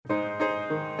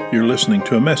You're listening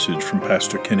to a message from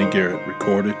Pastor Kenny Garrett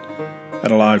recorded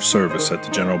at a live service at the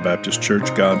General Baptist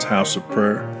Church, God's House of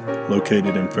Prayer,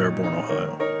 located in Fairborn,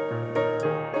 Ohio.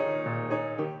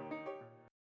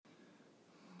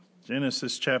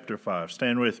 Genesis chapter 5.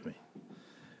 Stand with me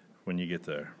when you get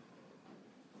there.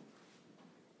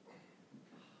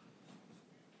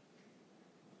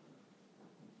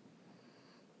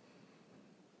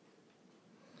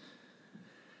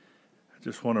 I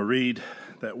just want to read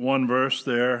that one verse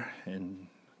there in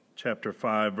chapter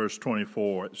 5, verse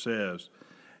 24. It says,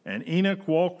 "And Enoch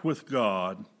walked with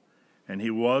God, and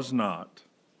he was not,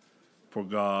 for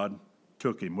God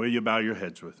took him." Will you bow your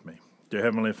heads with me? Dear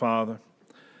Heavenly Father,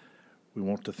 we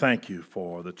want to thank you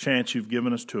for the chance you've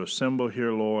given us to assemble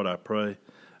here, Lord. I pray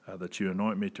that you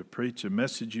anoint me to preach a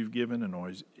message you've given, and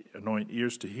anoint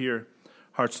ears to hear,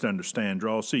 hearts to understand.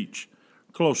 Draw us each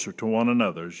closer to one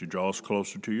another as you draw us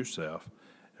closer to yourself,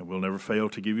 and we'll never fail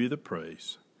to give you the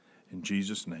praise. In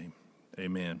Jesus' name,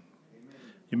 amen.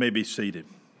 You may be seated.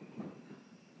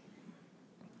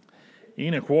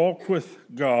 Enoch walked with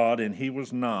God, and he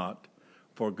was not,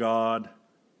 for God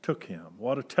took him.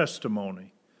 What a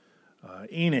testimony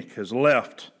Enoch has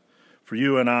left for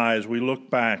you and I as we look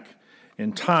back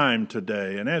in time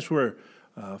today. And as we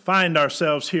find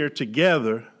ourselves here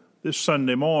together this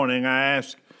Sunday morning, I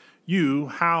ask you,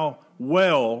 how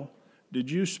well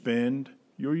did you spend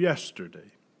your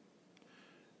yesterday?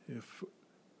 If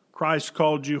Christ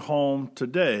called you home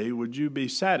today, would you be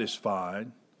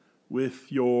satisfied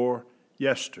with your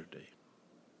yesterday?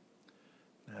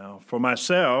 Now, for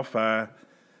myself, I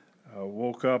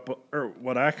woke up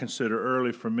what I consider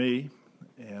early for me,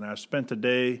 and I spent the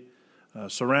day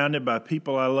surrounded by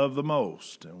people I love the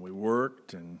most. And we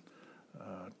worked and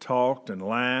talked and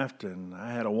laughed, and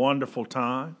I had a wonderful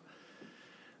time.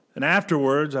 And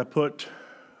afterwards, I put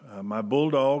my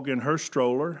bulldog in her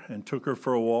stroller and took her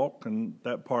for a walk, and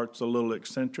that part's a little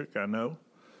eccentric, I know.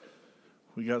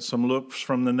 We got some looks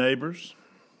from the neighbors.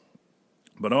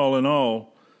 But all in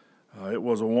all, it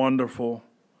was a wonderful,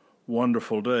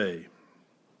 wonderful day.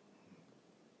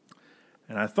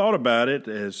 And I thought about it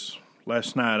as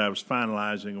last night I was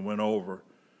finalizing and went over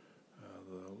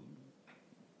the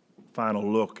final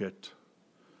look at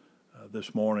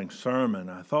this morning's sermon.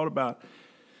 I thought about,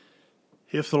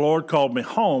 if the Lord called me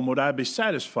home, would I be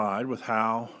satisfied with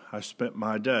how I spent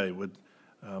my day? Would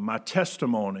my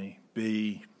testimony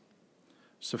be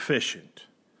sufficient?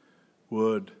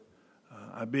 Would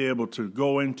I be able to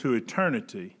go into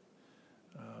eternity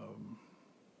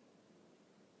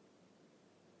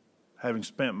having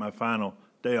spent my final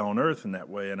day on earth in that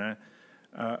way? And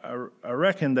I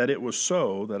reckon that it was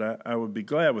so, that I would be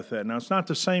glad with that. Now, it's not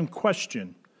the same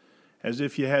question as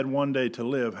if you had one day to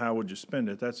live, how would you spend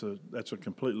it? That's a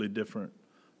completely different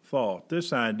thought.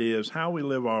 This idea is how we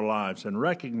live our lives, and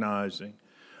recognizing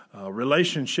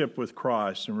relationship with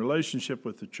Christ, and relationship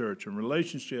with the church, and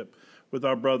relationship with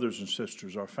our brothers and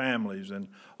sisters, our families, and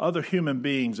other human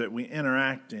beings that we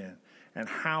interact in, and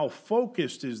how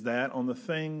focused is that on the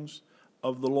things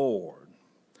of the Lord.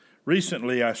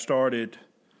 Recently, I started,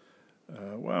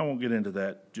 I won't get into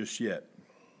that just yet.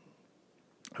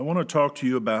 I want to talk to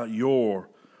you about your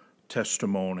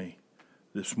testimony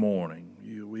this morning.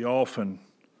 We often,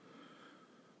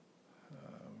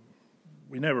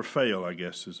 we never fail, I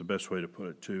guess is the best way to put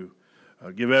it, to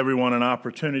give everyone an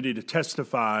opportunity to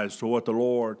testify as to what the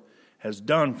Lord has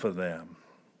done for them.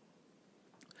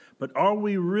 But are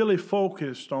we really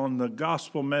focused on the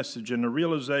gospel message and the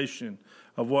realization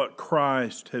of what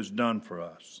Christ has done for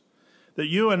us? That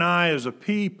you and I as a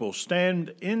people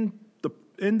stand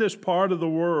in this part of the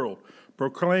world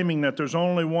proclaiming that there's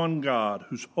only one God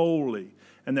who's holy,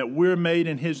 and that we're made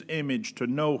in his image to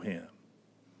know him.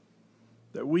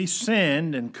 That we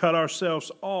sinned and cut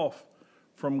ourselves off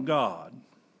from God.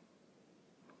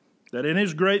 That in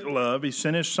his great love, he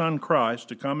sent his son Christ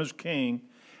to come as king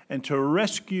and to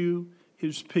rescue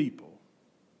his people.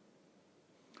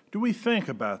 Do we think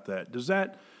about that? Does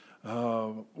that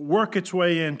work its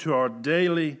way into our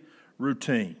daily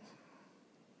routine?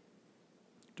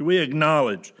 Do we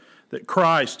acknowledge that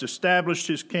Christ established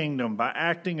his kingdom by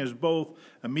acting as both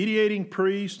a mediating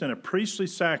priest and a priestly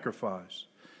sacrifice?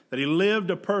 That he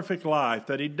lived a perfect life,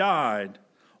 that he died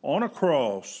on a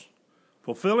cross,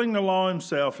 fulfilling the law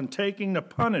himself and taking the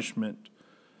punishment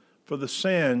for the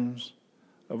sins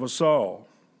of us all?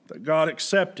 That God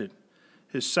accepted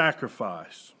his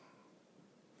sacrifice,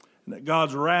 and that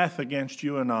God's wrath against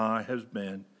you and I has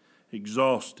been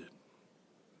exhausted.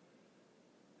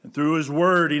 And through his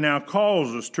word, he now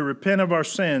calls us to repent of our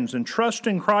sins and trust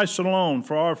in Christ alone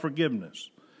for our forgiveness,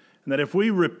 And that if we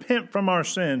repent from our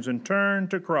sins and turn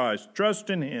to Christ, trust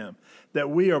in Him, that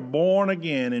we are born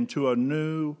again into a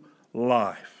new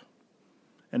life,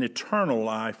 an eternal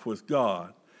life with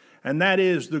God. And that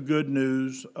is the good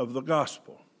news of the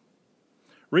gospel.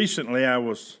 Recently, I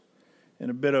was in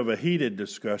a bit of a heated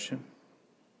discussion.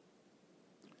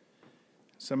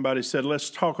 Somebody said, let's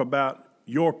talk about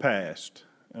your past.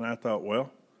 And I thought,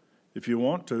 well, if you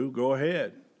want to, go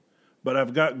ahead. But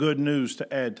I've got good news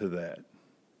to add to that.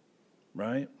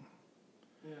 Right?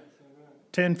 Yes,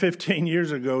 10, 15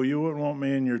 years ago, you wouldn't want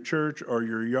me in your church or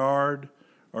your yard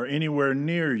or anywhere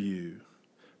near you.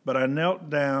 But I knelt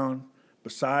down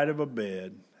beside of a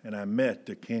bed and I met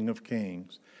the King of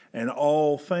Kings. And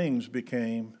all things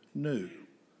became new.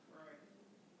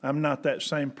 I'm not that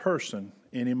same person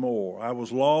anymore. I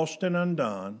was lost and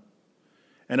undone.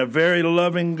 And a very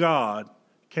loving God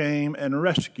came and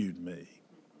rescued me.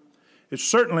 It's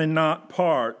certainly not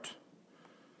part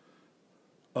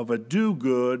of a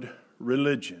do-good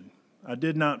religion. I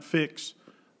did not fix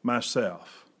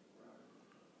myself.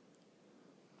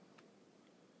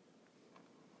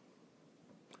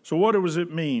 So what does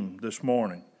it mean this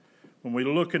morning when we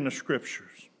look in the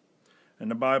Scriptures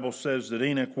and the Bible says that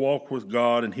Enoch walked with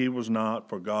God and he was not,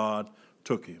 for God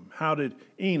took him? How did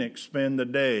Enoch spend the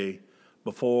day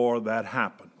before that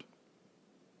happened?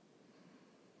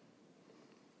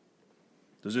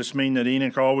 Does this mean that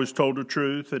Enoch always told the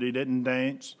truth, that he didn't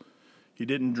dance, he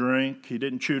didn't drink, he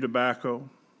didn't chew tobacco?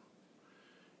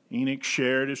 Enoch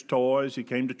shared his toys, he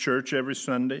came to church every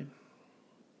Sunday.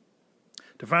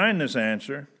 To find this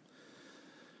answer,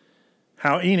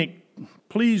 how Enoch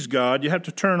pleased God, you have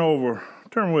to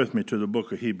turn with me to the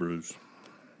book of Hebrews.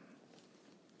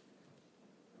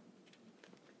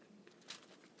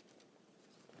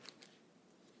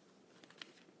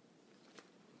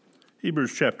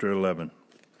 Hebrews chapter 11.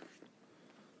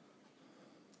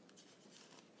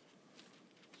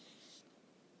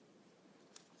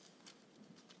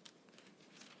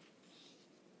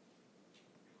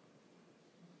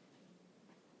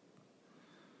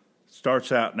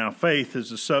 Starts out, now faith is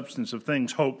the substance of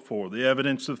things hoped for, the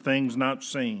evidence of things not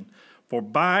seen. For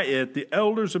by it the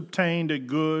elders obtained a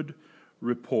good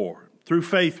report. Through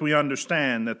faith we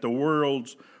understand that the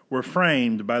worlds were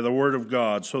framed by the word of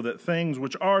God, so that things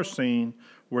which are seen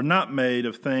were not made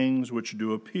of things which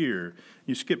do appear.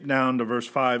 You skip down to verse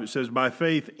 5, it says, by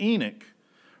faith Enoch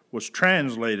was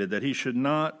translated that he should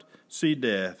not see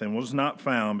death, and was not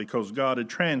found, because God had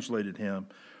translated him.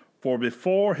 For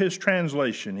before his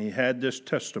translation he had this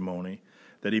testimony,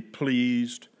 that he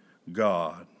pleased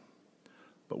God.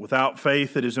 But without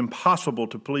faith it is impossible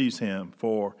to please him.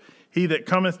 For he that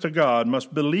cometh to God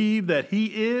must believe that he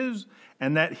is,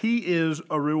 and that he is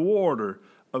a rewarder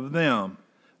of them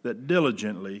that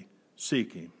diligently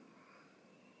seek him.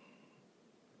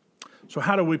 So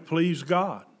how do we please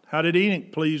God? How did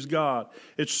Enoch please God?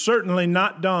 It's certainly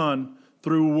not done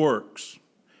through works.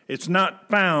 It's not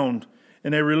found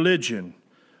in a religion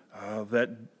that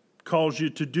calls you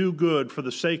to do good for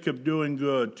the sake of doing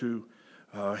good, to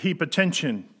heap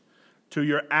attention to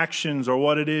your actions or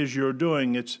what it is you're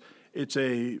doing. It's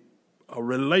a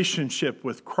relationship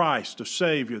with Christ, a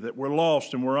Savior, that we're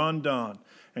lost and we're undone.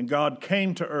 And God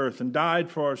came to earth and died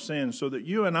for our sins so that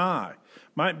you and I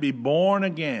might be born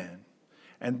again.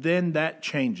 And then that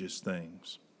changes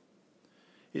things.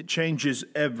 It changes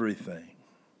everything.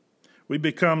 We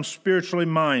become spiritually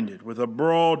minded with a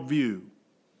broad view,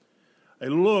 a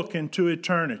look into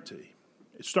eternity.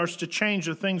 It starts to change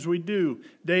the things we do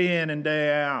day in and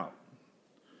day out.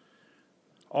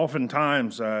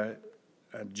 Oftentimes I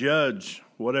judge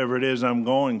whatever it is I'm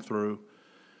going through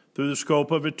the scope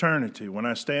of eternity. When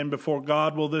I stand before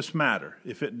God, will this matter?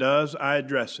 If it does, I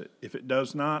address it. If it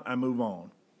does not, I move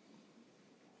on.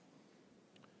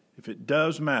 If it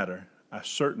does matter, I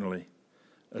certainly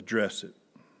address it.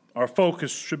 Our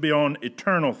focus should be on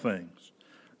eternal things,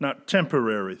 not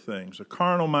temporary things. A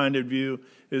carnal-minded view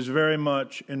is very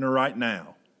much in the right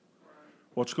now.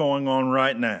 What's going on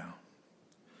right now?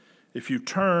 If you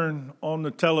turn on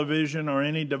the television or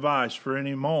any device for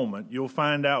any moment, you'll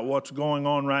find out what's going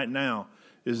on right now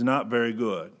is not very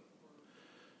good.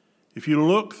 If you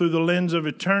look through the lens of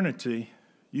eternity,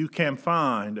 you can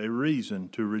find a reason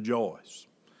to rejoice.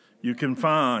 You can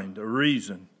find a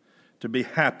reason to be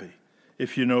happy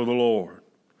if you know the Lord.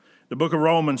 The book of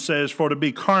Romans says, for to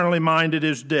be carnally minded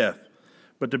is death,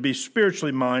 but to be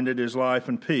spiritually minded is life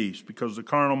and peace, because the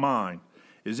carnal mind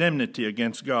is enmity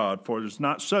against God, for it is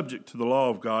not subject to the law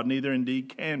of God, neither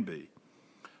indeed can be.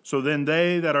 So then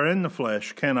they that are in the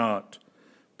flesh cannot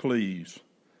please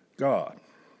God.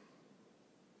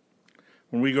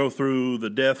 when we go through the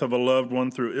death of a loved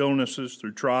one, through illnesses,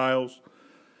 through trials.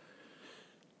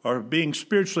 Our being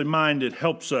spiritually minded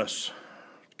helps us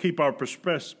keep our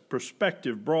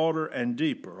perspective broader and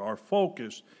deeper. Our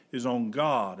focus is on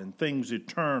God and things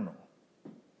eternal.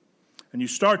 And you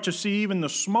start to see even the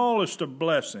smallest of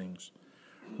blessings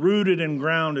rooted and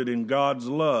grounded in God's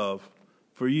love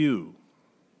for you.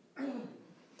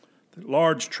 That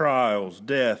large trials,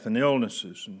 death, and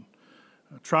illnesses, and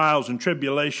trials and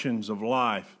tribulations of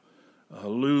life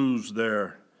lose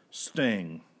their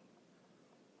sting.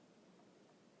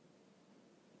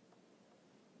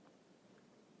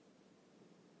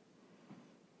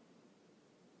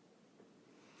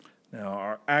 Now,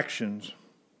 our actions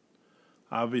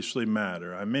obviously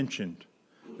matter. I mentioned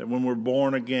that when we're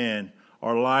born again,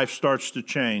 our life starts to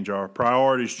change, our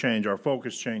priorities change, our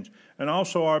focus change, and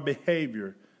also our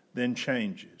behavior then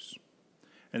changes.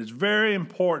 And it's very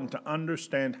important to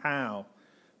understand how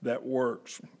that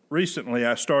works. Recently,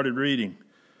 I started reading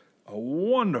a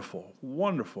wonderful,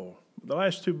 the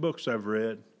last 2 books I've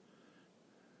read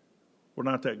were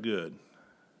not that good.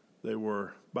 They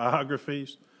were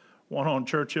biographies, one on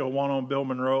Churchill, one on Bill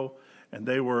Monroe, and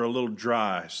they were a little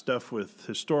dry, stuff with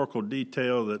historical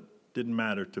detail that didn't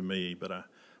matter to me, but I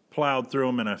plowed through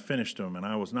them and I finished them, and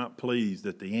I was not pleased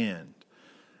at the end.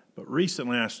 But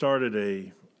recently I started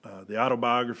the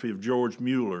autobiography of George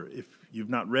Mueller. If you've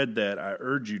not read that, I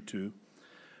urge you to.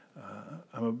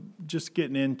 I'm just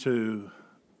getting into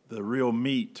the real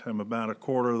meat. I'm about a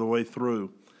quarter of the way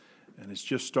through, and it's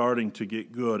just starting to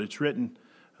get good. It's written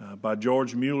by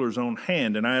George Mueller's own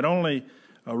hand, and I had only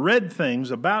read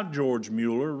things about George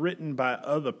Mueller written by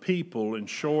other people in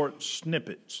short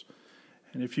snippets.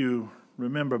 And if you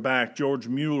remember back, George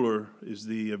Mueller is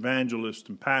the evangelist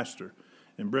and pastor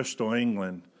in Bristol,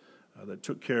 England, that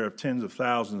took care of tens of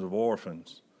thousands of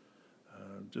orphans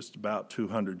just about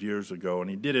 200 years ago. And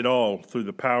he did it all through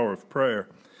the power of prayer.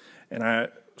 And I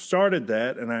started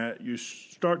that, and you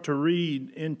start to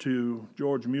read into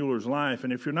George Mueller's life.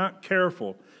 And if you're not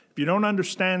careful, if you don't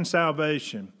understand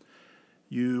salvation,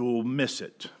 you'll miss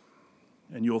it.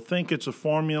 And you'll think it's a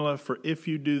formula for if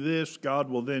you do this, God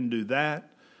will then do that.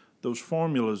 Those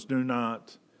formulas do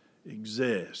not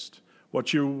exist.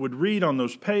 What you would read on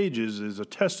those pages is a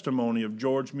testimony of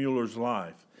George Mueller's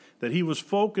life, that he was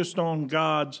focused on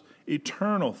God's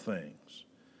eternal things,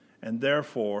 and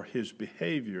therefore his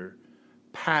behavior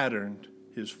patterned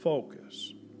his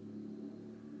focus.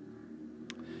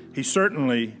 He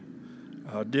certainly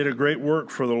did a great work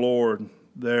for the Lord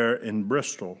there in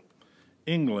Bristol,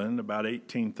 England, about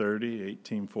 1830,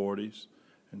 1840s,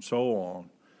 and so on.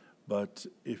 But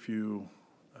if you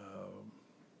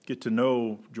get to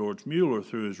know George Mueller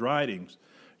through his writings,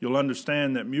 you'll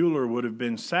understand that Mueller would have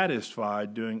been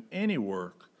satisfied doing any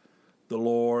work the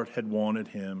Lord had wanted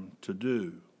him to do.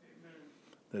 Amen.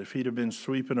 That if he'd have been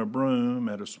sweeping a broom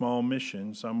at a small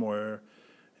mission somewhere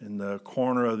in the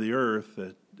corner of the earth,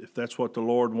 that if that's what the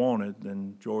Lord wanted,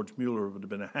 then George Mueller would have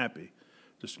been happy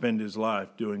to spend his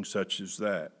life doing such as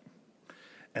that.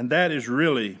 And that is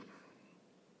really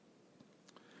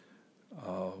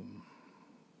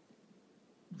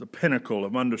the pinnacle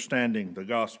of understanding the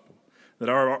gospel, that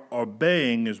our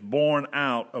obeying is born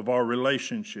out of our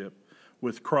relationship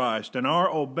with Christ, and our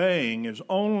obeying is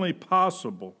only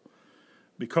possible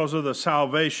because of the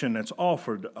salvation that's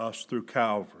offered to us through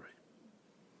Calvary.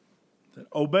 That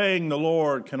obeying the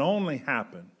Lord can only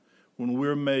happen when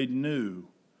we're made new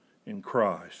in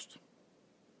Christ.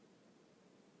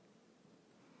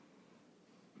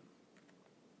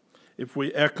 If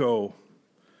we echo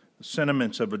the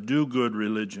sentiments of a do-good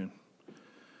religion,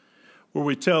 where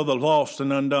we tell the lost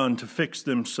and undone to fix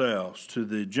themselves, to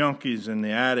the junkies and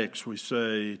the addicts we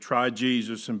say, try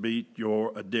Jesus and beat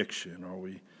your addiction, or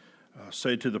we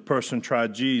say to the person, try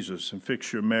Jesus and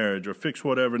fix your marriage, or fix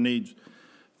whatever needs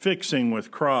fixing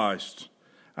with Christ,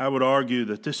 I would argue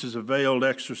that this is a veiled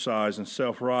exercise in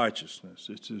self-righteousness.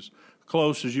 It's as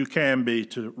close as you can be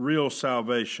to real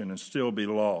salvation and still be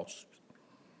lost.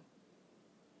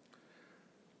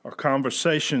 Our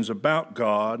conversations about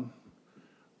God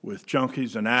with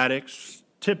junkies and addicts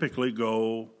typically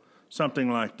go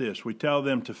something like this. We tell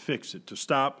them to fix it, to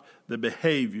stop the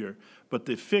behavior, but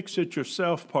the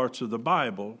fix-it-yourself parts of the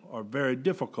Bible are very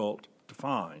difficult to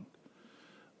find.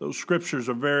 Those scriptures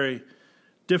are very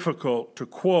difficult to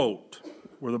quote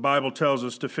where the Bible tells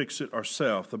us to fix it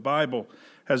ourselves. The Bible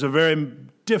has a very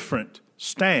different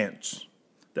stance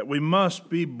that we must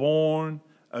be born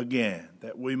again,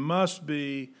 that we must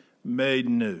be made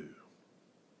new.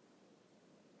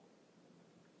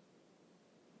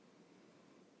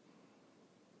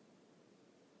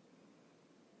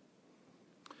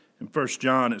 And 1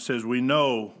 John it says, we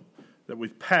know that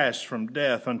we've passed from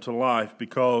death unto life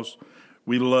because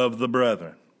we love the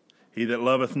brethren. He that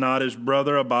loveth not his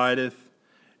brother abideth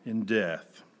in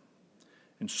death.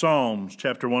 In Psalms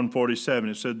chapter 147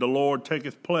 it said, the Lord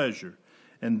taketh pleasure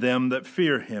in them that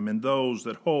fear him, and those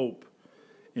that hope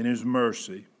in his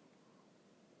mercy.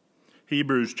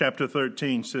 Hebrews chapter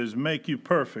 13 says, make you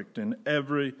perfect in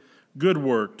every good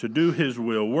work to do his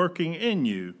will, working in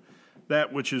you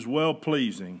that which is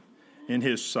well-pleasing in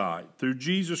his sight. Through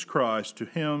Jesus Christ, to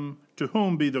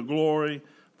whom be the glory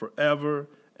forever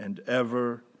and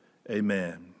ever.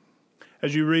 Amen.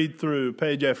 As you read through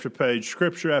page after page,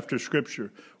 scripture after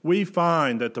scripture, we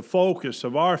find that the focus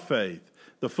of our faith,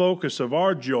 the focus of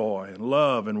our joy and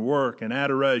love and work and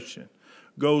adoration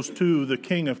goes to the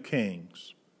King of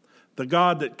Kings, the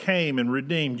God that came and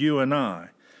redeemed you and I,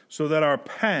 so that our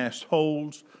past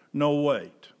holds no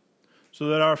weight, so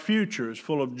that our future is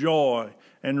full of joy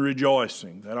and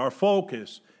rejoicing, that our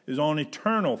focus is on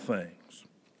eternal things,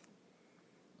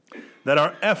 that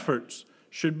our efforts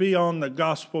should be on the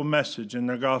gospel message and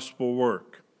the gospel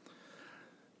work.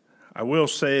 I will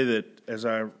say that as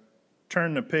I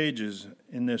turn the pages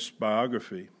in this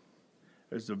biography,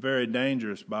 it's a very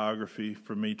dangerous biography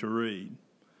for me to read.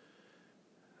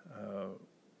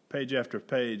 Page after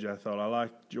page, I thought I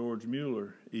liked George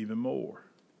Mueller even more,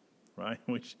 right?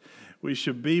 We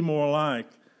should be more like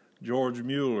George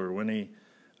Mueller when he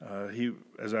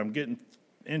as I'm getting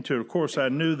into it, of course, I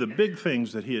knew the big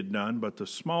things that he had done, but the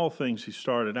small things he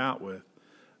started out with,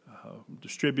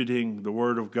 distributing the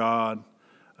Word of God,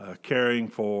 caring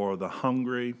for the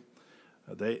hungry,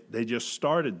 they just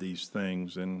started these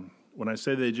things. And when I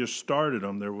say they just started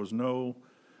them, there was no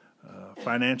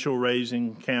financial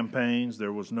raising campaigns,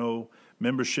 there was no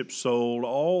membership sold,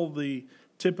 all the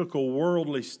typical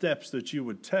worldly steps that you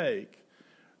would take.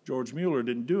 George Mueller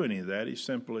didn't do any of that. He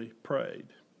simply prayed.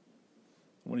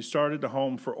 When he started the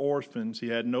home for orphans, he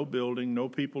had no building, no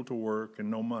people to work, and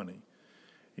no money.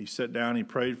 He sat down, he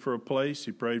prayed for a place,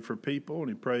 he prayed for people, and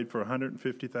he prayed for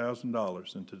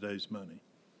 $150,000 in today's money.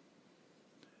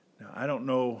 Now, I don't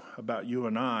know about you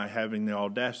and I having the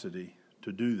audacity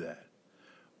to do that,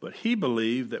 but he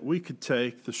believed that we could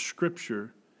take the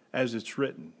Scripture as it's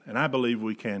written, and I believe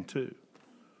we can too.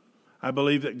 I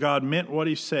believe that God meant what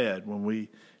he said when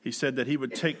he said that he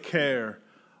would take care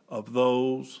of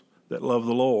those that love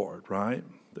the Lord, right?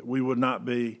 That we would not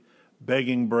be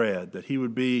begging bread, that he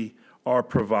would be our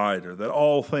provider, that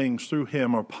all things through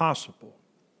him are possible.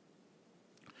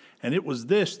 And it was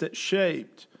this that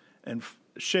shaped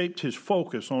his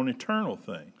focus on eternal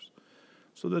things,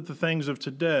 so that the things of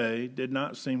today did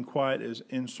not seem quite as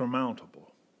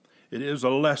insurmountable. It is a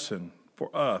lesson for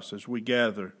us as we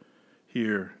gather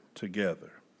here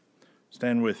together.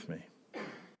 Stand with me.